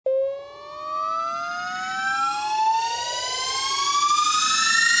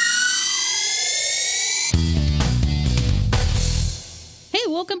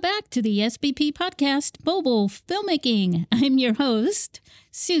to the SBP podcast, Mobile Filmmaking. I'm your host,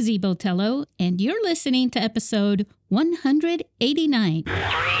 Susy Botello, and you're listening to episode 189.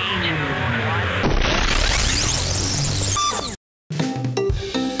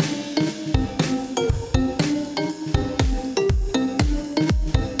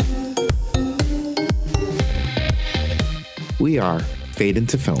 We are Fade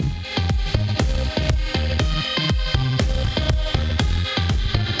into Film.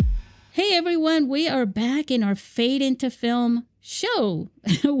 Hey everyone, we are back in our Fade into Film show.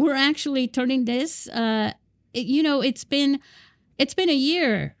 We're actually turning this, it's been a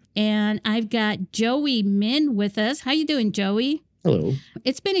year, and I've got Joey Min with us. How you doing, Joey? Hello.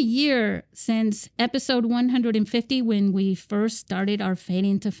 It's been a year since episode 150 when we first started our Fade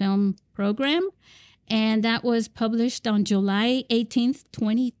into Film program, and that was published on July 18th,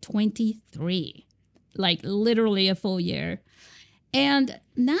 2023. Like literally a full year. And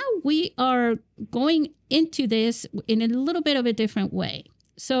now we are going into this in a little bit of a different way.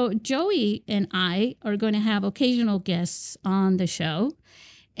 So Joey and I are going to have occasional guests on the show,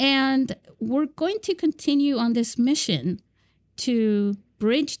 and we're going to continue on this mission to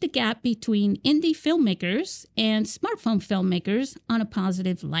bridge the gap between indie filmmakers and smartphone filmmakers on a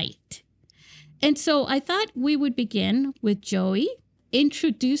positive light. And so I thought we would begin with Joey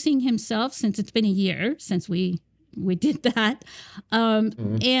introducing himself, since it's been a year since we did that.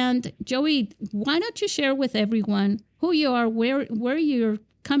 And Joey, why don't you share with everyone who you are, where you're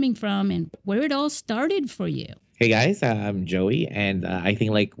coming from, and where it all started for you? Hey guys, I'm Joey, and I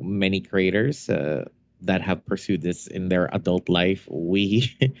think like many creators that have pursued this in their adult life, been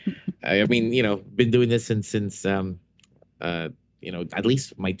doing this since at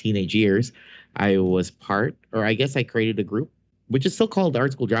least my teenage years. I was I created a group, which is still called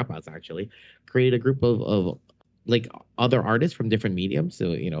Art School Dropouts, actually. Created a group of like other artists from different mediums.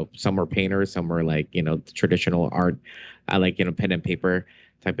 So, some were painters, some were like, traditional art, pen and paper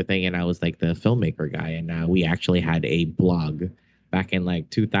type of thing. And I was like the filmmaker guy. And we actually had a blog back in like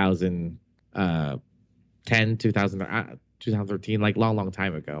 2013, like long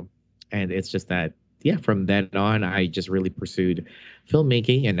time ago. And it's just that, from then on, I just really pursued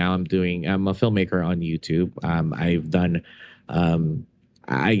filmmaking. And now I'm a filmmaker on YouTube. I've done,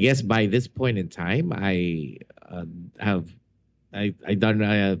 I guess by this point in time, I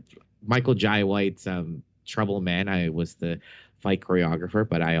done Michael Jai White's Trouble Man. I was the fight choreographer,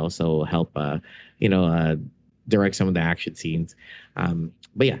 but I also help direct some of the action scenes.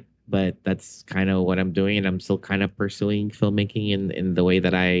 But that's kind of what I'm doing, and I'm still kind of pursuing filmmaking in the way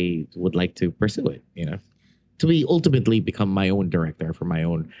that I would like to pursue it. To ultimately become my own director for my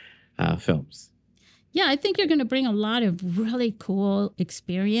own films. Yeah, I think you're going to bring a lot of really cool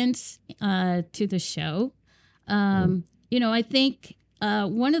experience to the show. I think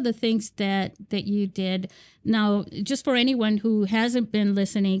one of the things that you did now, just for anyone who hasn't been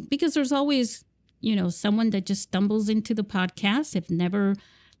listening, because there's always, someone that just stumbles into the podcast, have never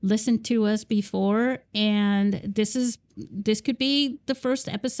listened to us before. And this could be the first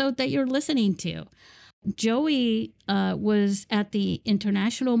episode that you're listening to. Joey was at the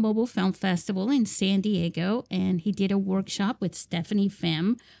International Mobile Film Festival in San Diego, and he did a workshop with Stephanie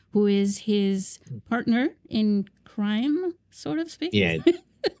Pham, who is his partner in crime, sort of speak. Yeah,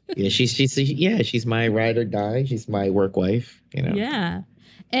 she's my ride or die. She's my work wife. Yeah,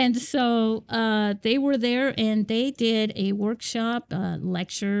 and so they were there, and they did a workshop,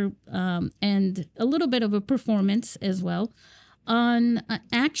 lecture, and a little bit of a performance as well on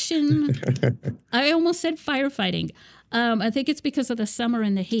action. I almost said firefighting. I think it's because of the summer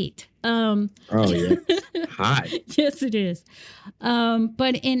and the heat. Yeah, hot. Yes, it is.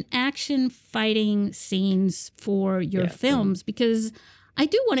 But in action fighting scenes for your films, because I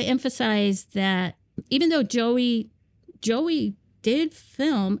do want to emphasize that even though Joey did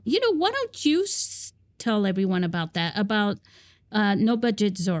film, why don't you tell everyone about that, about No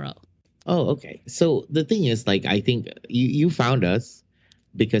Budget Zorro? Oh, okay. So the thing is, like, I think you found us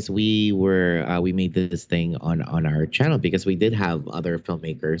because we made this thing on our channel, because we did have other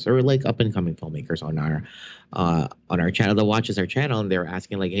filmmakers or like up and coming filmmakers on our channel that watches our channel, and they're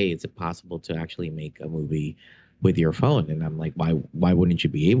asking like, hey, is it possible to actually make a movie with your phone? And I'm like, why wouldn't you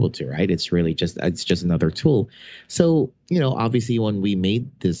be able to, right? It's just another tool. So, obviously when we made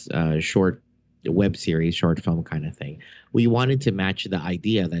this short web series, short film kind of thing, we wanted to match the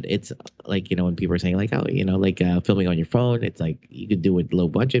idea that it's like, when people are saying like, oh, filming on your phone, it's like you could do it low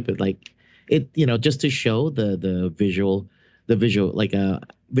budget, but like it, just to show the visual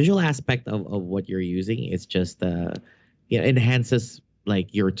aspect of what you're using. It's just enhances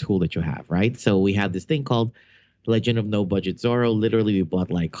like your tool that you have, right? So we have this thing called Legend of No Budget Zorro. Literally, we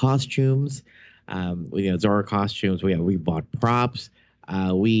bought like costumes, Zorro costumes. We bought props.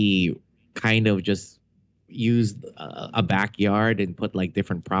 We kind of just used a backyard and put like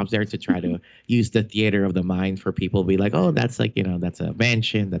different props there to try to use the theater of the mind for people to be like, oh, that's like, that's a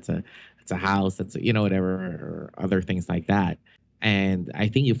mansion, that's a house, that's whatever, or other things like that. And I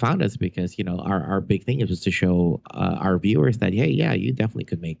think you found us because our big thing is just to show our viewers that, hey, yeah, you definitely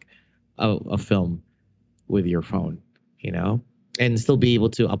could make a film with your phone, you know, and still be able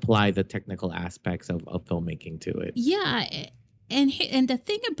to apply the technical aspects of filmmaking to it. Yeah, and the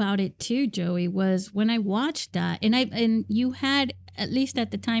thing about it too, Joey, was when I watched that, and you had, at least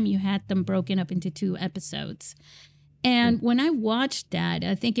at the time, you had them broken up into 2 episodes. And when I watched that,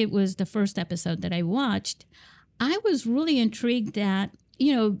 I think it was the first episode that I watched, I was really intrigued that,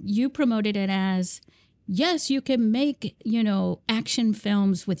 you promoted it as, yes, you can make, action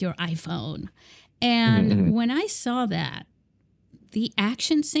films with your iPhone. And when I saw that, the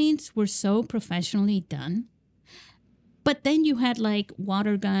action scenes were so professionally done. But then you had like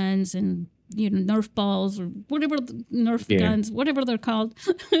water guns and Nerf balls or whatever, Nerf guns, whatever they're called,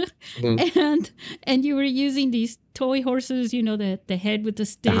 and you were using these toy horses, the head with the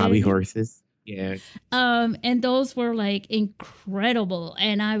stick, the hobby horses, yeah. And those were like incredible.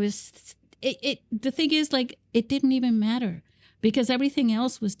 And I was, the thing is, like, it didn't even matter because everything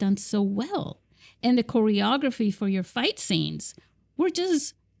else was done so well, and the choreography for your fight scenes were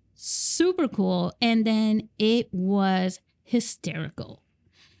just super cool. And then it was hysterical.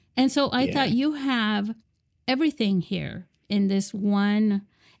 And so I thought, you have everything here in this one.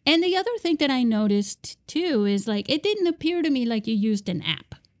 And the other thing that I noticed too is, like, it didn't appear to me like you used an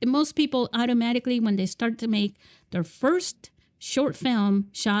app. And most people automatically, when they start to make their first short film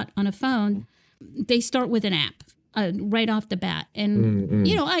shot on a phone, they start with an app right off the bat. And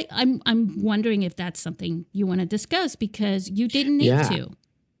I'm wondering if that's something you want to discuss, because you didn't need to.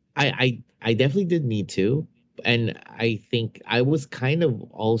 I definitely did need to. And I think I was kind of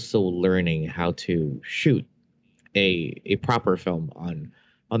also learning how to shoot a proper film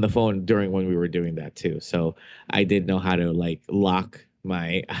on the phone during when we were doing that too. So I did know how to like lock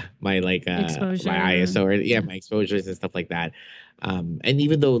my exposure, my ISO, or my exposures and stuff like that. And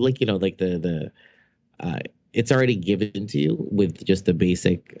even though like like the it's already given to you with just the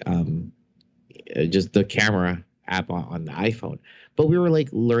basic just the camera app on the iPhone, but we were like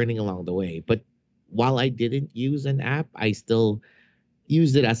learning along the way. But while I didn't use an app, I still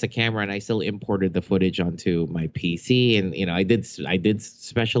used it as a camera, and I still imported the footage onto my PC. And I did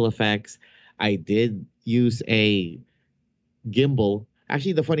special effects. I did use a gimbal.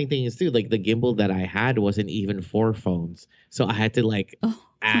 Actually, the funny thing is too, like the gimbal that I had wasn't even for phones, so I had to like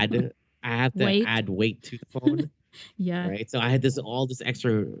add. I have to add weight to the phone. Yeah. Right. So I had all this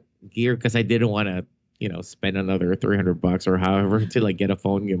extra gear because I didn't want to spend another $300 or however to like get a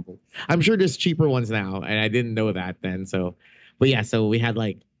phone gimbal. I'm sure there's cheaper ones now, and I didn't know that then. So, but yeah, so we had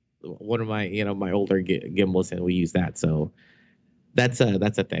like one of my my older gimbals, and we used that. So that's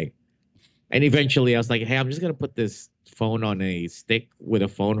a thing. And eventually, I was like, hey, I'm just gonna put this phone on a stick with a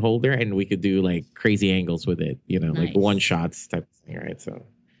phone holder, and we could do like crazy angles with it. Like one shots type of thing, right? So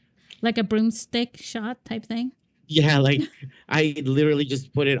like a broomstick shot type thing. Yeah, like I literally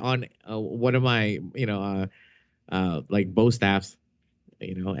just put it on one of my, like bow staffs,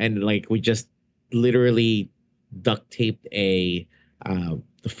 and like we just literally duct taped the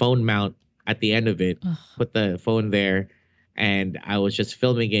phone mount at the end of it, put the phone there, and I was just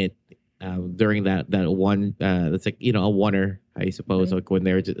filming it during that one. That's like a oneer, I suppose, like when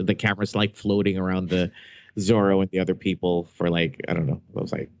the camera's like floating around the Zorro and the other people for like I don't know, it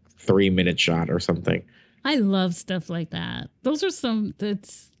was like 3-minute shot or something. I love stuff like that. Those are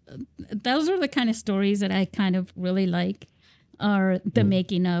those are the kind of stories that I kind of really like, are the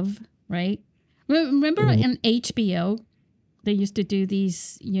making of, right? Remember in HBO, they used to do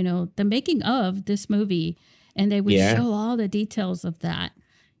these, the making of this movie, and they would show all the details of that.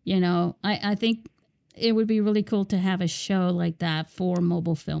 I think it would be really cool to have a show like that for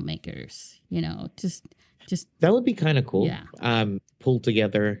mobile filmmakers, just that would be kind of cool. Yeah. Pulled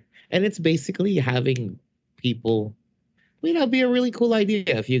together. And it's basically having people, be a really cool idea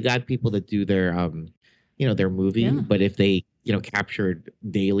if you got people that do their, their movie, but if they, captured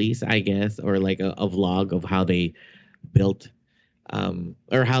dailies, I guess, or like a vlog of how they built,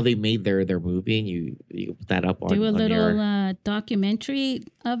 or how they made their movie, and you put that up on. Do a little documentary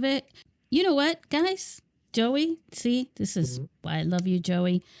of it. You know what, guys? Joey, see, this is why I love you,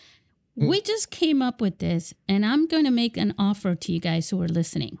 Joey. We just came up with this, and I'm going to make an offer to you guys who are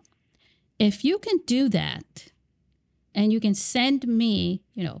listening. If you can do that, and you can send me,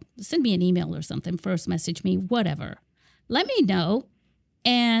 send me an email or something, first message me, whatever. Let me know,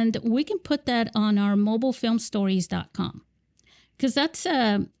 and we can put that on our mobilefilmstories.com, because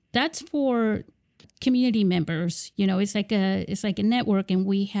that's for community members. It's like a network, and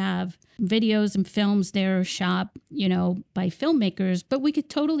we have videos and films there shot, by filmmakers, but we could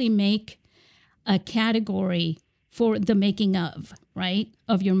totally make a category for the making of, right,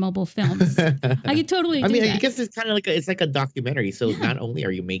 of your mobile films. I could totally do that. I guess it's kind of like it's like a documentary. So not only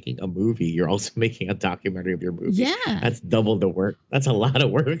are you making a movie, you're also making a documentary of your movie. Yeah. That's double the work. That's a lot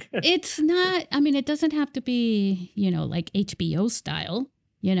of work. It's not, it doesn't have to be, like HBO style,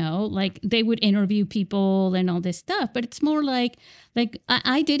 like they would interview people and all this stuff, but it's more like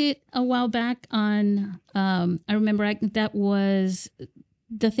I did it a while back on, I remember that was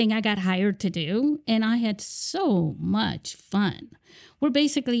the thing I got hired to do, and I had so much fun. Where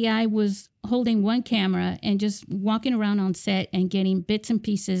basically I was holding one camera and just walking around on set and getting bits and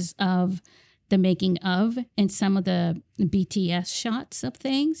pieces of the making of and some of the BTS shots of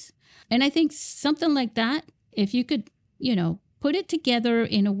things. And I think something like that, if you could, put it together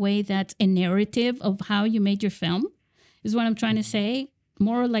in a way that's a narrative of how you made your film, is what I'm trying to say.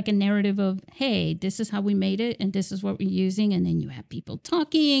 More like a narrative of, hey, this is how we made it and this is what we're using. And then you have people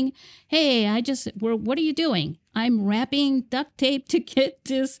talking. Hey, what are you doing? I'm wrapping duct tape to get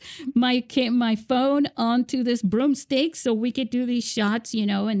my phone onto this broomstick so we could do these shots,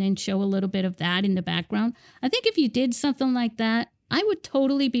 and then show a little bit of that in the background. I think if you did something like that, I would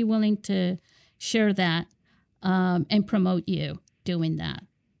totally be willing to share that and promote you doing that.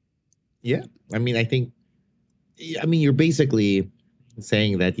 Yeah. I think you're basically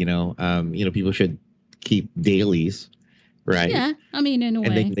saying that people should keep dailies, right? Yeah, in a way.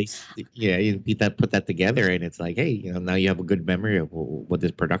 And then you put that together, and it's like, hey, now you have a good memory of what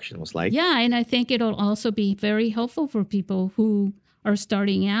this production was like. Yeah, and I think it'll also be very helpful for people who are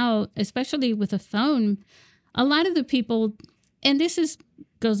starting out, especially with a phone. A lot of the people, and this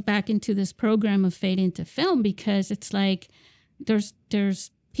goes back into this program of Fade into Film, because it's like there's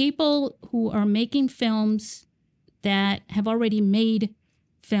people who are making films that have already made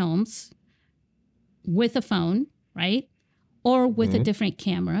films with a phone, right? Or with a different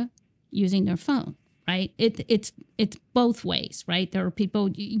camera using their phone, right? It's both ways, right? There are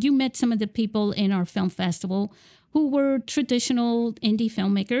people, you met some of the people in our film festival who were traditional indie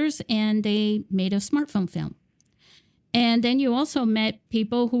filmmakers, and they made a smartphone film. And then you also met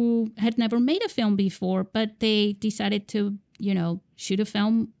people who had never made a film before, but they decided to, shoot a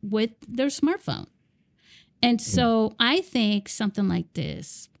film with their smartphone. And so I think something like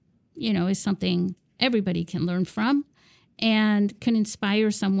this, is something everybody can learn from and can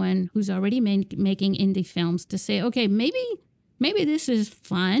inspire someone who's already making indie films to say, okay, maybe this is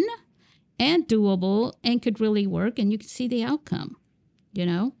fun and doable and could really work, and you can see the outcome,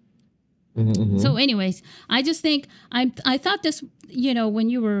 Mm-hmm. So anyways, I just think I thought this, when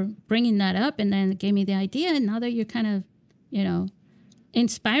you were bringing that up and then it gave me the idea, and now that you're kind of,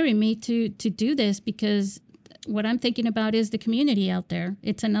 inspiring me to do this, because what I'm thinking about is the community out there.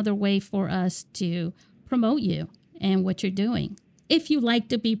 It's another way for us to promote you and what you're doing, if you like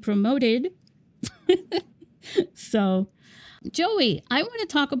to be promoted. So, Joey, I want to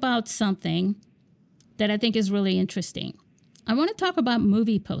talk about something that I think is really interesting. I want to talk about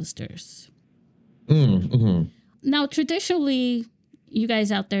movie posters. Mm-hmm. Now, traditionally, you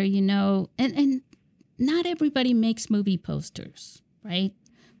guys out there, and not everybody makes movie posters, right?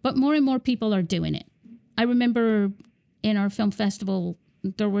 But more and more people are doing it. I remember in our film festival,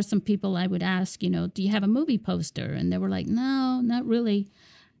 there were some people I would ask, do you have a movie poster? And they were like, no, not really,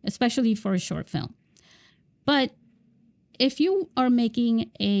 especially for a short film. But if you are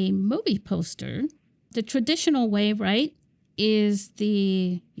making a movie poster, the traditional way, right, is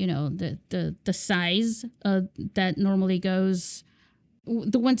the size that normally goes,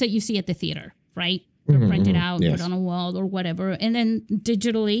 the ones that you see at the theater, right? They're printed out, yes. put on a wall or whatever, and then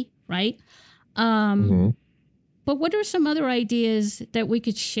digitally, right? But what are some other ideas that we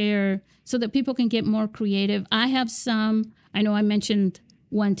could share so that people can get more creative? I have some. I know I mentioned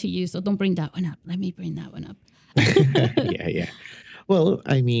one to you, so don't bring that one up. Let me bring that one up. Yeah. Well,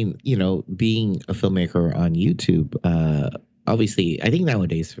 being a filmmaker on YouTube, obviously, I think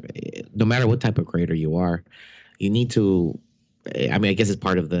nowadays, no matter what type of creator you are, you need to, I guess it's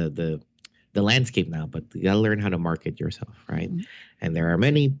part of the landscape now, but you gotta learn how to market yourself, right? Mm-hmm. And there are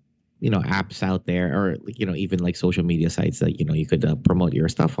many, apps out there, or, even like social media sites that, you could promote your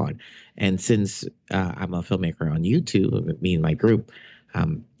stuff on. And since I'm a filmmaker on YouTube, me and my group,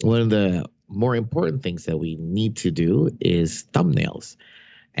 one of the more important things that we need to do is thumbnails.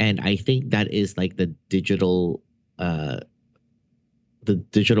 And I think that is like the digital uh the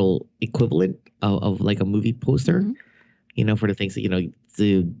digital equivalent of like a movie poster, Mm-hmm. for the things that,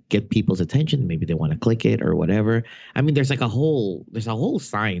 to get people's attention. Maybe they want to click it or whatever. I mean, there's a whole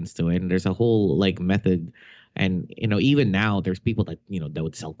science to it, and there's a whole like method. And, even now there's people that, that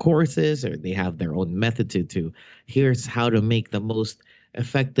would sell courses, or they have their own method to here's how to make the most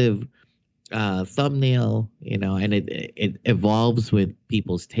effective thumbnail, and it evolves with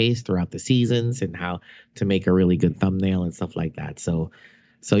people's taste throughout the seasons and how to make a really good thumbnail and stuff like that. So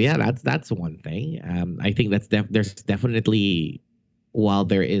yeah, that's one thing. I think there's definitely, while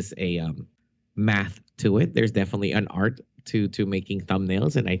there is a math to it, there's definitely an art to making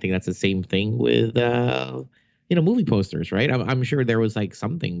thumbnails, and I think that's the same thing with movie posters, right? I'm sure there was like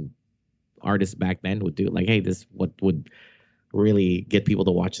something artists back then would do, like, hey, this what would really get people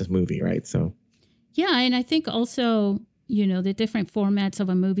to watch this movie, right? So Yeah, and I think also, the different formats of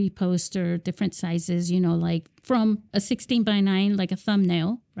a movie poster, different sizes, like from a 16 by 9, like a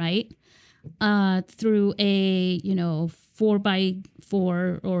thumbnail, right? Through a, 4 by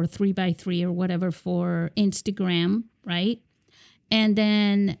 4 or 3 by 3 or whatever for Instagram, right? And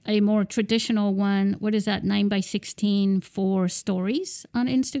then a more traditional one, what is that, 9 by 16 for stories on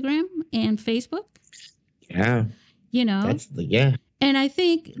Instagram and Facebook, yeah, you know? yeah. And I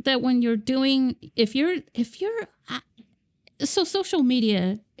think that when you're doing, if you're, so social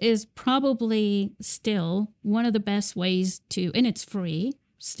media is probably still one of the best ways to, and it's free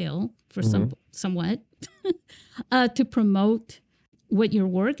still for somewhat, to promote what you're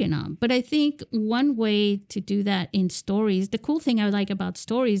working on. But I think one way to do that in stories, the cool thing I like about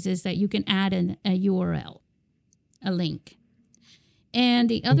stories is that you can add a URL, a link. And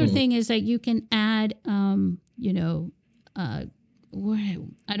the other thing is that you can add, I don't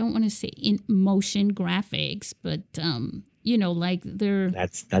want to say in motion graphics, but like they're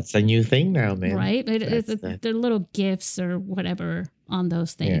That's a new thing now, man. right. That's They're little gifs or whatever on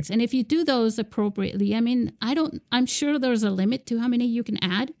those things, and if you do those appropriately, I mean, I'm sure there's a limit to how many you can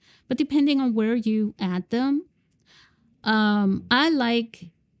add, but depending on where you add them,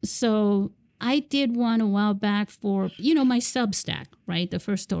 so I did one a while back for my Substack, right? The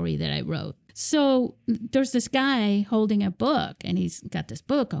first story that I wrote. So there's this guy holding a book, and he's got this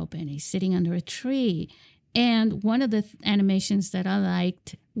book open. He's sitting under a tree. And one of the animations that I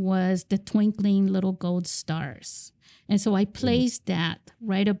liked was the twinkling little gold stars. And so I placed that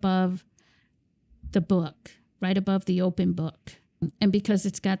right above the book, right above the open book. And because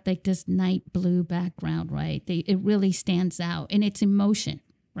it's got like this night blue background, right? It really stands out, and it's in motion,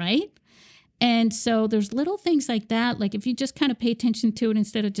 right? And so there's little things like that. Like if you just kind of pay attention to it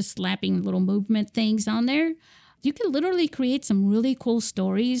instead of just slapping little movement things on there, you can literally create some really cool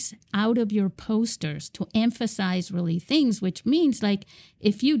stories out of your posters to emphasize really things, which means like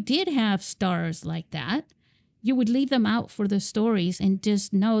if you did have stars like that, you would leave them out for the stories and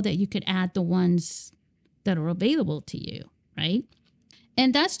just know that you could add the ones that are available to you, right?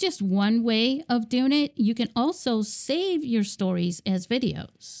 And that's just one way of doing it. You can also save your stories as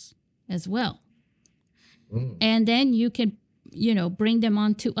videos as well. And then you can, bring them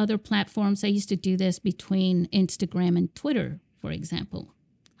onto other platforms. I used to do this between Instagram and Twitter, for example.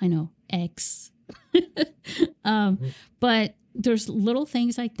 I know, X. But there's little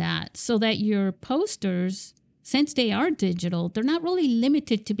things like that so that your posters, since they are digital, they're not really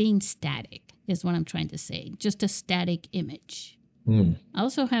limited to being static, is what I'm trying to say. Just a static image. I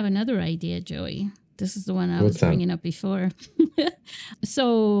also have another idea, Joey. This is the one I was bringing up before.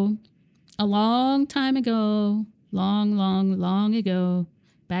 So a long time ago, long ago,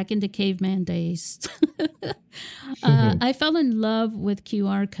 back in the caveman days, I fell in love with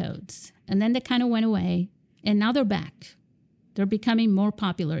QR codes. And then they kind of went away. And now they're back. They're becoming more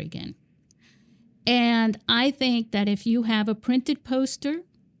popular again. And I think that if you have a printed poster,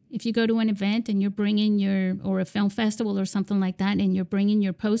 if you go to an event and you're bringing or a film festival or something like that, and you're bringing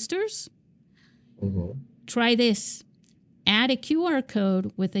your posters, try this. Add a QR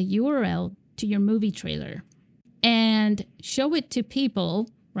code with a URL to your movie trailer and show it to people,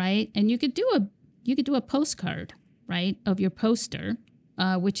 right? And you could do a postcard, right, of your poster,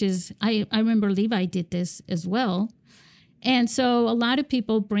 which is, I remember Levi did this as well. And so a lot of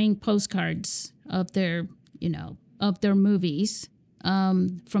people bring postcards of their movies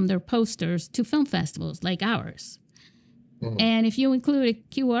from their posters to film festivals like ours. And if you include a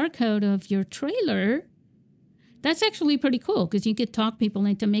QR code of your trailer, that's actually pretty cool because you could talk people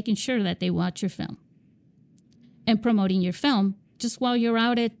into making sure that they watch your film and promoting your film just while you're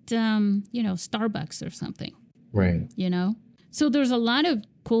out at, Starbucks or something. Right. So there's a lot of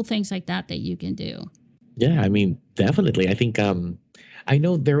cool things like that you can do. Yeah, I mean, definitely. I think I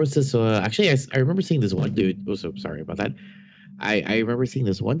know there was this. Actually, I remember seeing this one dude. Oh, so sorry about that. I remember seeing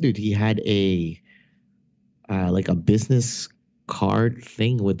this one dude. He had a like a business card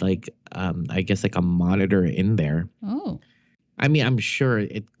thing with like I guess like a monitor in there. Oh, I mean, I'm sure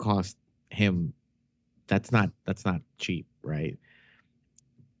it cost him. That's not cheap, right?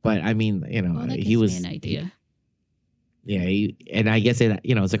 But I mean, well, that he gives me an was idea. yeah, and I guess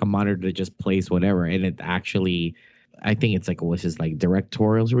it's like a monitor to just place whatever, and it actually, I think it's like what's his like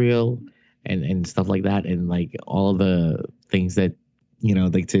directorials reel and stuff like that, and like all the things that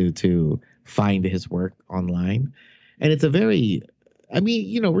like to find his work online, and it's a very, I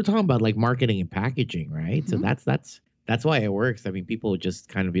mean, we're talking about like marketing and packaging, right? So Hmm. that's why it works. I mean, people would just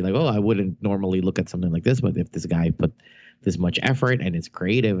kind of be like, oh, I wouldn't normally look at something like this, but if this guy put this much effort and it's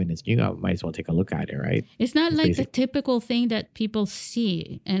creative and it's new, I might as well take a look at it, right? It's not It's like the basic. typical thing that people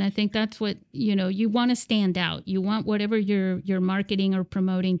see, and I think that's what you want to stand out. You want whatever you're marketing or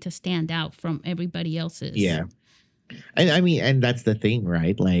promoting to stand out from everybody else's. Yeah. And I mean, and that's the thing,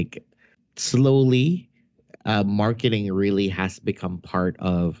 right? Like slowly, marketing really has become part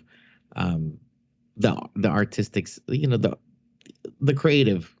of um, the artistic, the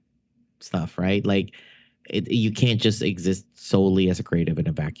creative stuff, right? Like you can't just exist solely as a creative in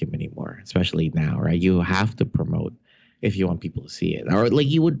a vacuum anymore, especially now, right? You have to promote if you want people to see it, or like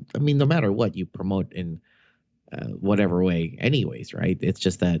you would. I mean, no matter what, you promote in whatever way, anyways, right? It's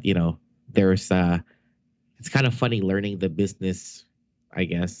just that there's it's kind of funny learning the business, I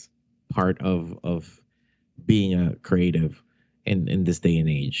guess, part of being a creative in this day and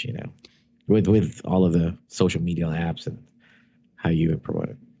age, with all of the social media apps and how you promote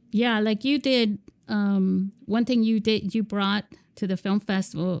it. Yeah, like you did. One thing you did, you brought to the film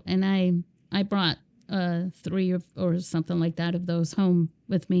festival, and I brought three or something like that of those home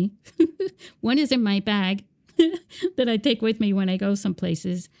with me. One is in my bag that I take with me when I go some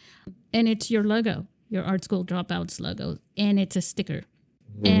places, and it's your logo, your Art School Dropouts logo, and it's a sticker.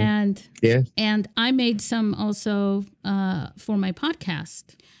 Hmm. And Yeah. and I made some also for my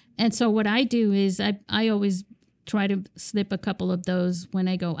podcast. And so what I do is I always try to slip a couple of those when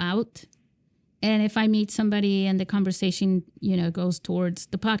I go out. And if I meet somebody and the conversation, goes towards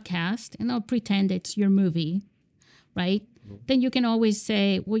the podcast, and I'll pretend it's your movie, right? Then you can always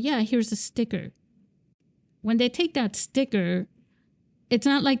say, well, yeah, here's a sticker. When they take that sticker, it's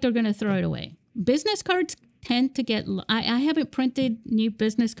not like they're going to throw it away. Business cards tend to get, I haven't printed new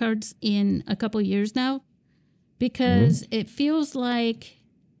business cards in a couple of years now because it feels like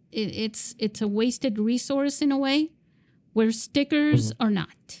it's a wasted resource in a way where stickers are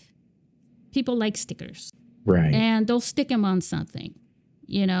not. People like stickers Right. and they'll stick them on something,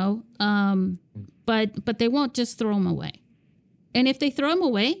 but they won't just throw them away. And if they throw them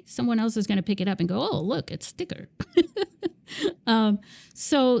away, someone else is going to pick it up and go, oh, look, it's a sticker.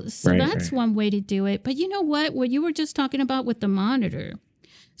 So Right. that's Right. one way to do it. But you know what you were just talking about with the monitor.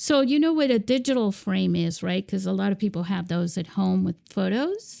 So you know what a digital frame is, right? Because a lot of people have those at home with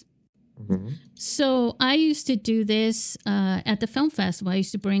photos. Mhm. So I used to do this at the film festival.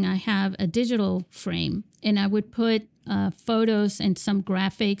 I have a digital frame, and I would put photos and some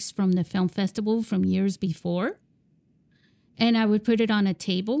graphics from the film festival from years before, and I would put it on a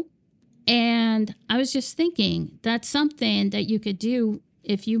table. And I was just thinking that's something that you could do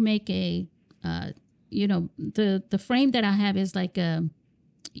if you make the frame that I have is like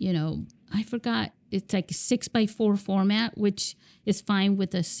I forgot, it's like a 6x4 format, which is fine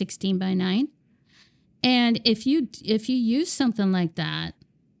with a 16x9. And if you use something like that,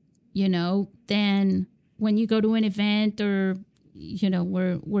 then when you go to an event or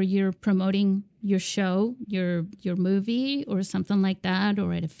where you're promoting your show, your movie or something like that,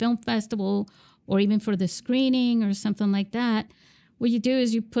 or at a film festival, or even for the screening or something like that, what you do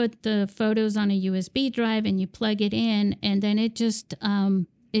is you put the photos on a USB drive and you plug it in, and then it's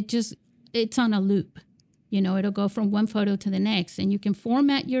on a loop. It'll go from one photo to the next, and you can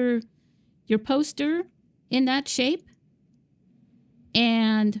format your poster in that shape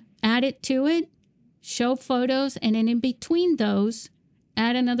and add it to it, show photos, and then in between those,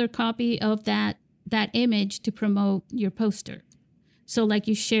 add another copy of that image to promote your poster. So like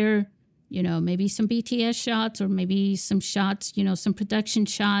you share, maybe some BTS shots or maybe some shots, some production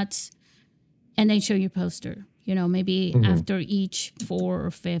shots, and then show your poster. Maybe after each 4th or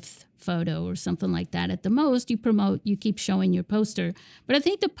 5th photo or something like that. At the most, you keep showing your poster. But I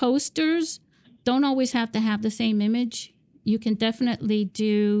think the posters don't always have to have the same image. You can definitely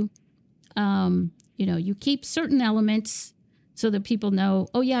do, you keep certain elements so that people know,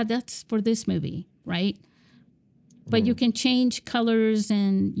 oh, yeah, that's for this movie, right? But you can change colors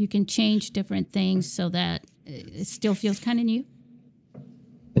and you can change different things so that it still feels kind of new.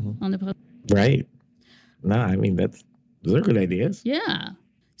 Mhm. on the post. Right. No, I mean those are good ideas. Yeah.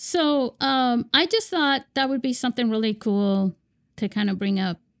 So I just thought that would be something really cool to kind of bring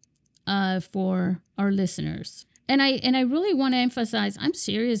up for our listeners. And I really want to emphasize I'm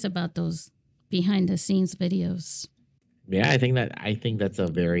serious about those behind the scenes videos. Yeah, I think that's a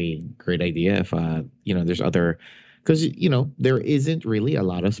very great idea. If there's other, because there isn't really a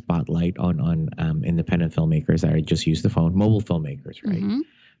lot of spotlight on independent filmmakers that just use the phone, mobile filmmakers, right? Mm-hmm.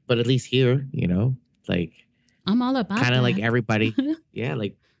 But at least here, like I'm all about kind of like that. everybody, yeah,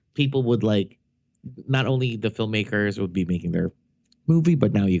 like people would like not only the filmmakers would be making their movie,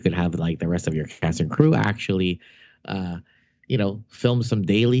 but now you could have like the rest of your cast and crew actually, uh, film some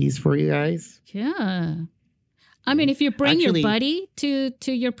dailies for you guys. Yeah. I mean, Right? if you bring your Actually, buddy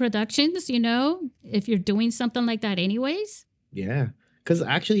to your productions, if you're doing something like that anyways. yeah. Because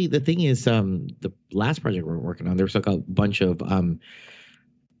actually, the thing is, the last project we're working on, there's like a bunch of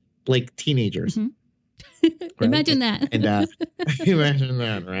like teenagers, Mhm. right? Imagine that. And imagine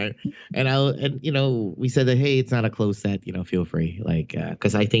that, right? And we said that hey, it's not a closed set, feel free, like,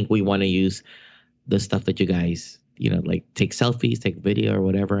 because I think we want to use the stuff that you guys, like take selfies, take video or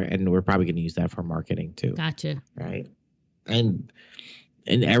whatever, and we're probably going to use that for marketing too, Gotcha. right? And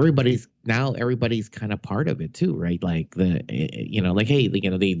everybody's kind of part of it too, right? Like like hey,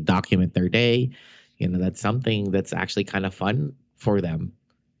 they document their day, that's something that's actually kind of fun for them,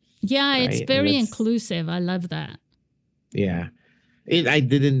 Yeah, it's right? And very that's inclusive. I love that. yeah. I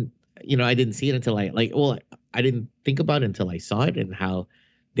didn't see it until I didn't think about it until I saw it and how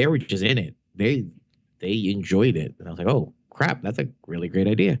they were just in it. They enjoyed it, and I was like, oh crap, that's a really great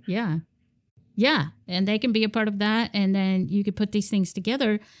idea. Yeah. Yeah. And they can be a part of that. And then you could put these things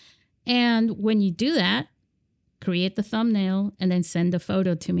together. And when you do that, create the thumbnail and then send the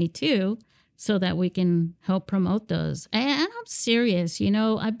photo to me too, so that we can help promote those. And I'm serious,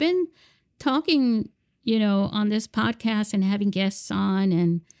 I've been talking, on this podcast and having guests on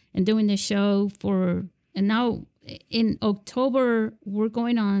and doing this show and now in October, we're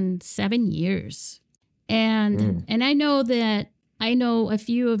going on 7 years. And I know a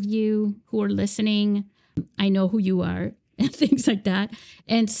few of you who are listening. I know who you are and things like that.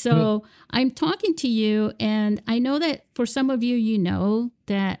 And so I'm talking to you, and I know that for some of you,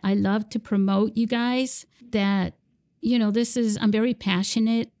 that I love to promote you guys, that, I'm very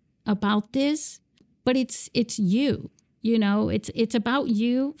passionate about this, but it's you, it's about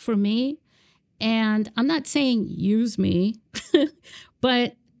you for me. And I'm not saying use me,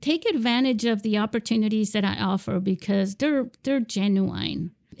 but take advantage of the opportunities that I offer because they're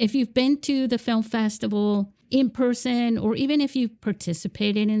genuine. If you've been to the film festival in person, or even if you've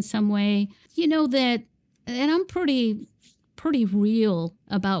participated in some way, you know that I'm pretty real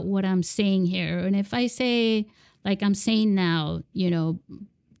about what I'm saying here. And if I say, like I'm saying now,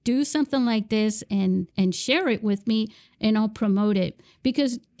 do something like this and share it with me, and I'll promote it,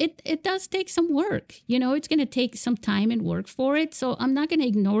 because it does take some work. It's going to take some time and work for it. So I'm not going to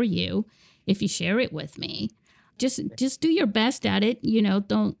ignore you if you share it with me. Just do your best at it.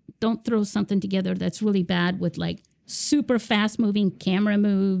 Don't throw something together that's really bad with like super fast moving camera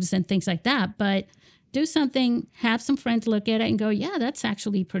moves and things like that. But do something, have some friends look at it and go, yeah, that's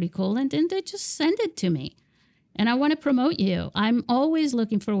actually pretty cool. And then they just send it to me. And I want to promote you. I'm always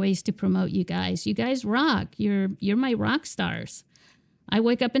looking for ways to promote you guys. You guys rock. You're my rock stars. I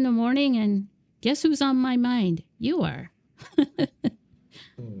wake up in the morning and guess who's on my mind? You are.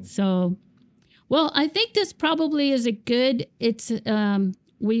 So, well, I think this probably is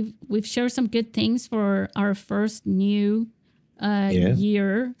we've shared some good things for our first new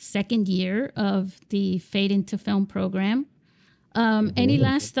second year of the Fade into Film program. Any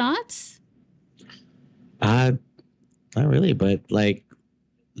last thoughts? Not really, but like,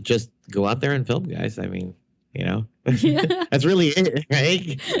 just go out there and film, guys. I mean, that's really it,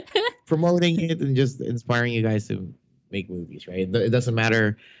 right? Promoting it and just inspiring you guys to make movies, right? It doesn't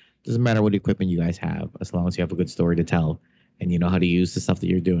matter what equipment you guys have, as long as you have a good story to tell and you know how to use the stuff that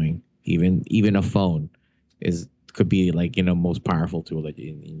you're doing. Even a phone could be like most powerful tool that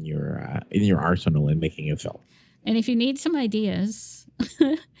in your arsenal in making a film. And if you need some ideas,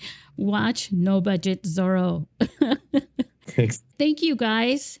 watch No Budget Zorro. Thank you,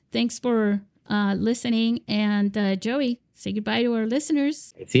 guys. Thanks for listening. And Joey, say goodbye to our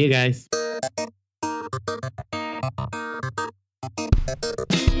listeners. See you guys.